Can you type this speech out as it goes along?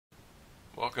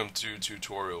Welcome to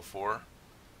tutorial 4.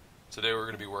 Today we're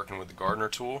going to be working with the gardener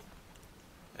tool,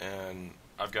 and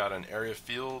I've got an area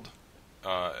field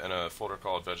in a folder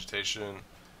called Vegetation,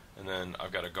 and then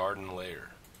I've got a garden layer.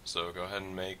 So go ahead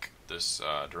and make this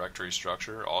directory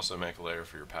structure. Also make a layer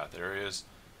for your path areas.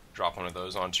 Drop one of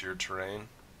those onto your terrain.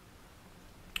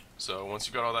 So once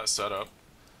you've got all that set up,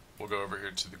 we'll go over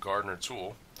here to the gardener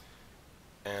tool,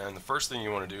 and the first thing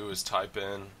you want to do is type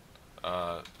in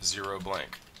 0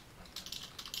 blank.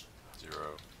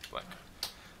 0 blank,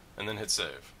 and then hit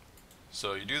save.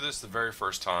 So you do this the very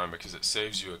first time because it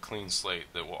saves you a clean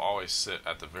slate that will always sit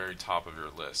at the very top of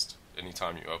your list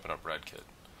anytime you open up REDkit.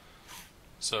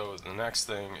 So the next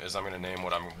thing is I'm going to name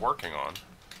what I'm working on.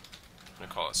 I'm going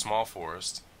to call it small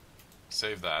forest,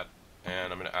 save that,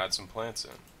 and I'm going to add some plants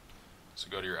in. So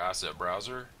go to your asset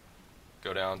browser,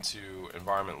 go down to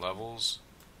environment levels,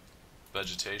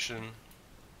 vegetation,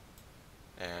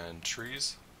 and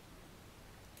trees.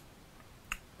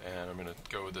 And I'm going to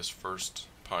go with this first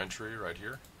pine tree right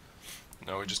here.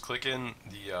 Now we just click in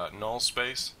the null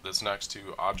space that's next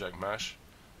to object mesh,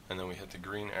 and then we hit the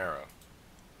green arrow.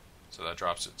 So that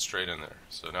drops it straight in there.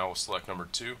 So now we'll select number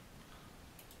 2,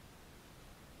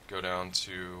 go down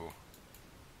to,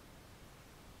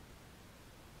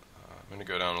 I'm going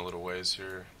to go down a little ways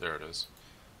here, there it is,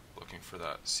 looking for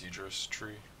that cedrus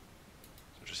tree.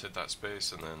 So just hit that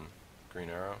space and then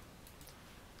green arrow.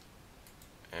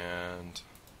 And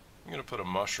I'm going to put a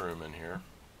mushroom in here.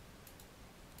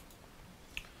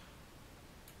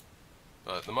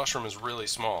 But the mushroom is really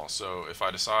small, so if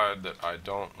I decide that I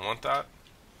don't want that,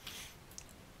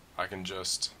 I can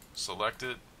just select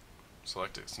it,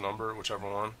 select its number,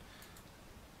 whichever one,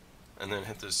 and then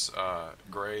hit this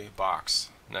gray box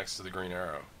next to the green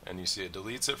arrow. And you see it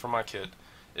deletes it from my kit.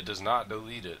 It does not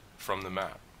delete it from the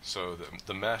map. So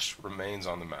the mesh remains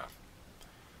on the map.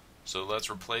 So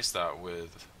let's replace that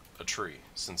with a tree.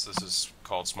 Since this is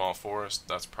called small forest,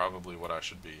 that's probably what I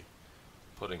should be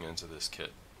putting into this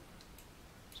kit.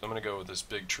 So I'm going to go with this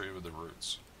big tree with the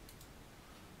roots.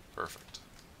 Perfect.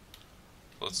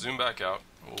 Let's zoom back out.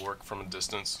 We'll work from a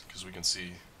distance because we can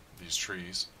see these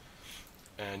trees.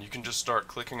 And you can just start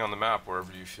clicking on the map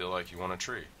wherever you feel like you want a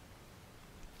tree.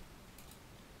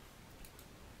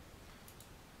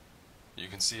 You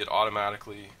can see it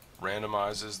automatically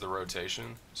randomizes the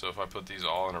rotation. So if I put these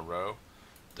all in a row,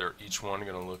 they're each one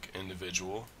going to look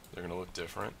individual. They're going to look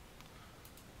different.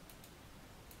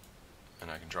 And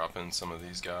I can drop in some of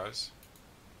these guys.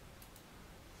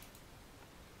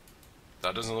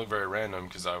 That doesn't look very random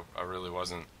because I really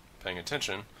wasn't paying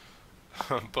attention.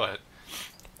 But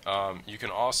you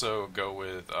can also go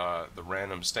with the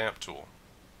random stamp tool.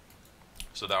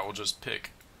 So that will just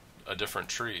pick a different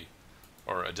tree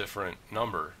or a different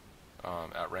number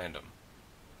at random,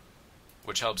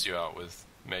 which helps you out with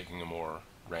making a more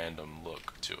random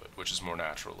look to it, which is more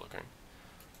natural looking.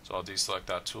 So I'll deselect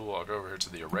that tool. I'll go over here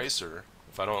to the eraser.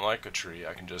 If I don't like a tree,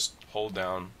 I can just hold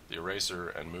down the eraser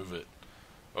and move it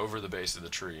over the base of the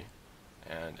tree,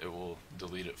 and it will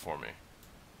delete it for me.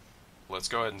 Let's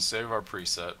go ahead and save our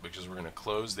preset because we're going to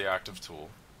close the active tool.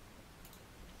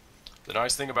 The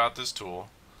nice thing about this tool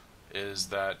is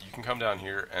that you can come down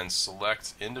here and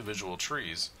select individual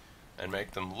trees and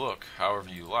make them look however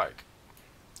you like.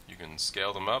 You can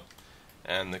scale them up,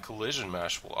 and the collision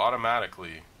mesh will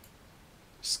automatically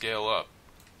scale up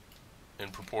in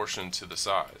proportion to the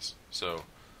size. So,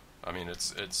 I mean,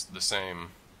 it's the same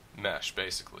mesh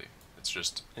basically. It's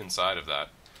just inside of that.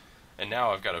 And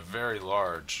now I've got a very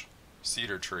large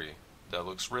cedar tree that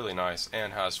looks really nice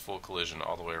and has full collision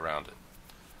all the way around it.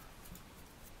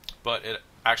 But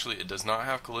it does not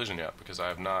have collision yet because I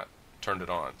have not turned it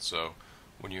on. So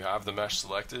when you have the mesh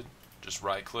selected, just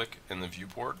right click in the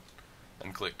viewport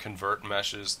and click convert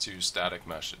meshes to static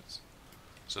meshes.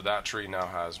 So that tree now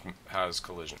has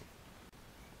collision.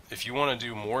 If you want to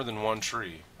do more than one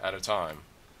tree at a time,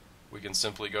 we can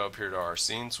simply go up here to our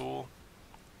scene tool.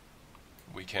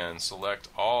 We can select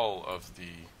all of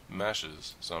the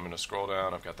meshes. So I'm going to scroll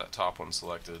down, I've got that top one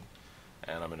selected,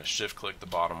 and I'm going to shift click the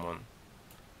bottom one,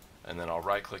 and then I'll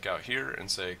right click out here and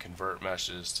say convert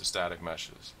meshes to static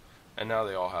meshes, and now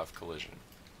they all have collision.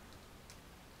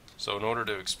 So in order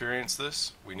to experience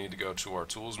this, we need to go to our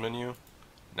tools menu,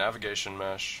 navigation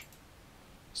mesh,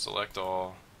 select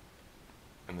all,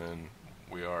 and then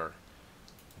we are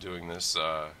doing this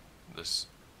this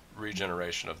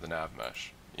regeneration of the nav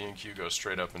mesh. E and Q goes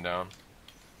straight up and down,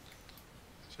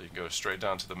 so you can go straight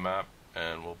down to the map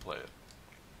and we'll play it.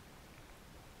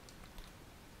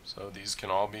 So these can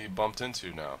all be bumped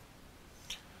into now.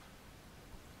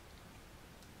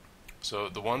 So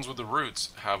the ones with the roots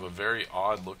have a very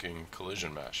odd looking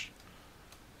collision mesh.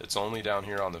 It's only down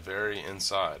here on the very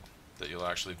inside that you'll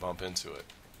actually bump into it.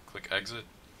 Click exit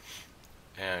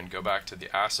and go back to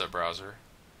the asset browser,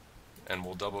 and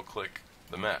we'll double click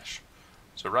the mesh.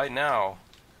 So right now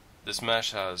this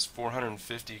mesh has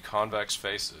 450 convex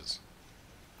faces.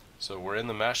 So we're in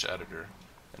the mesh editor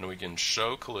and we can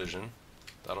show collision.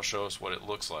 That'll show us what it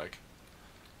looks like,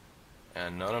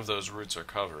 and none of those roots are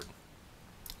covered.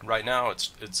 Right now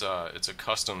it's a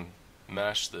custom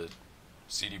mesh that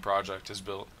CD Projekt has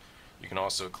built. You can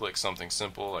also click something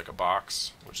simple like a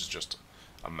box, which is just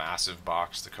a massive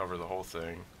box to cover the whole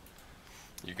thing.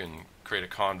 You can create a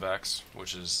convex,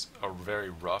 which is a very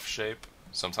rough shape.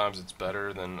 Sometimes it's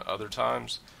better than other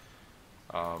times.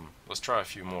 Let's try a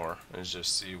few more and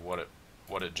just see what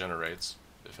it generates,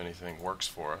 if anything works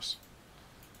for us.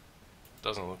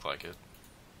 Doesn't look like it.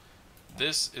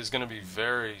 This is going to be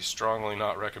very strongly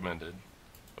not recommended,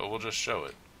 but we'll just show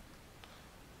it.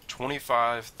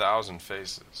 25,000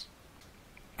 faces.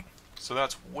 So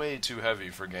that's way too heavy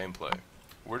for gameplay.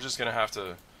 We're just going to have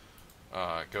to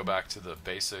go back to the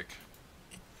basic.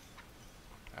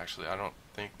 Actually, I don't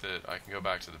think that I can go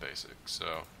back to the basic,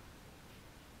 so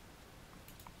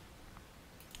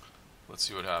let's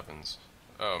see what happens.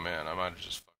 Oh man, I might have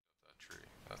just fucked up that tree.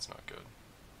 That's not good.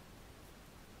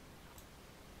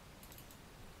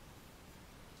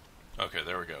 Okay,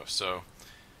 there we go. So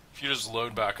if you just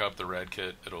load back up the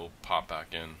REDkit, it'll pop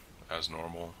back in as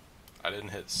normal. I didn't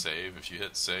hit save. If you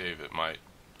hit save, it might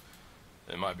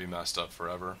be messed up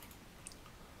forever.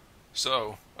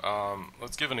 So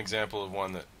let's give an example of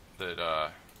one that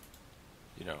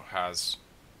you know, has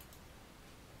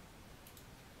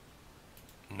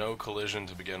no collision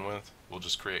to begin with. We'll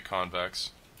just create convex,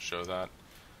 show that.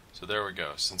 So there we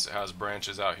go. Since it has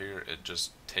branches out here, it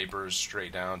just tapers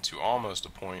straight down to almost a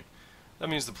point. That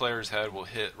means the player's head will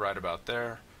hit right about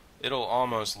there. It'll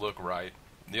almost look right.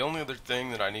 The only other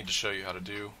thing that I need to show you how to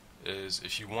do is,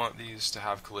 if you want these to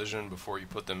have collision before you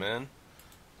put them in,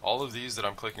 all of these that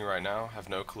I'm clicking right now have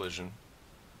no collision.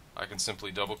 I can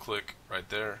simply double click right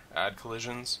there, add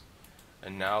collisions,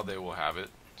 and now they will have it.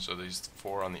 So these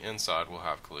 4 on the inside will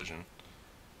have collision.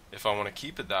 If I want to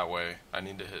keep it that way, I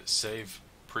need to hit save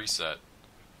preset,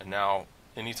 and now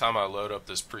anytime I load up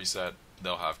this preset,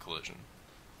 they'll have collision.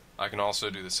 I can also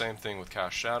do the same thing with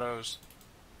castShadows.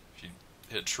 If you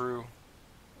hit true,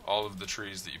 all of the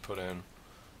trees that you put in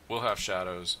will have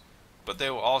shadows, but they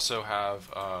will also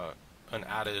have an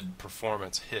added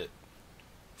performance hit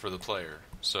for the player.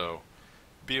 So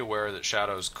be aware that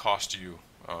shadows cost you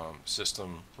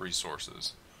system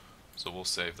resources. So we'll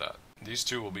save that. These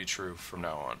two will be true from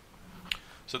now on.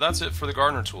 So that's it for the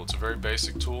gardener tool. It's a very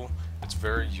basic tool. It's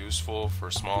very useful for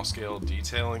small scale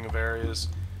detailing of areas.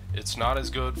 It's not as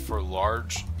good for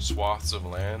large swaths of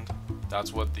land.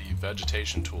 That's what the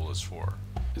vegetation tool is for.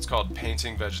 It's called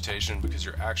painting vegetation because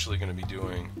you're actually going to be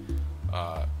doing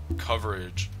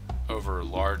coverage over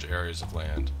large areas of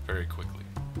land very quickly.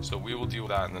 So we will deal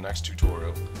with that in the next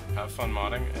tutorial. Have fun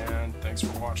modding, and thanks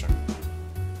for watching.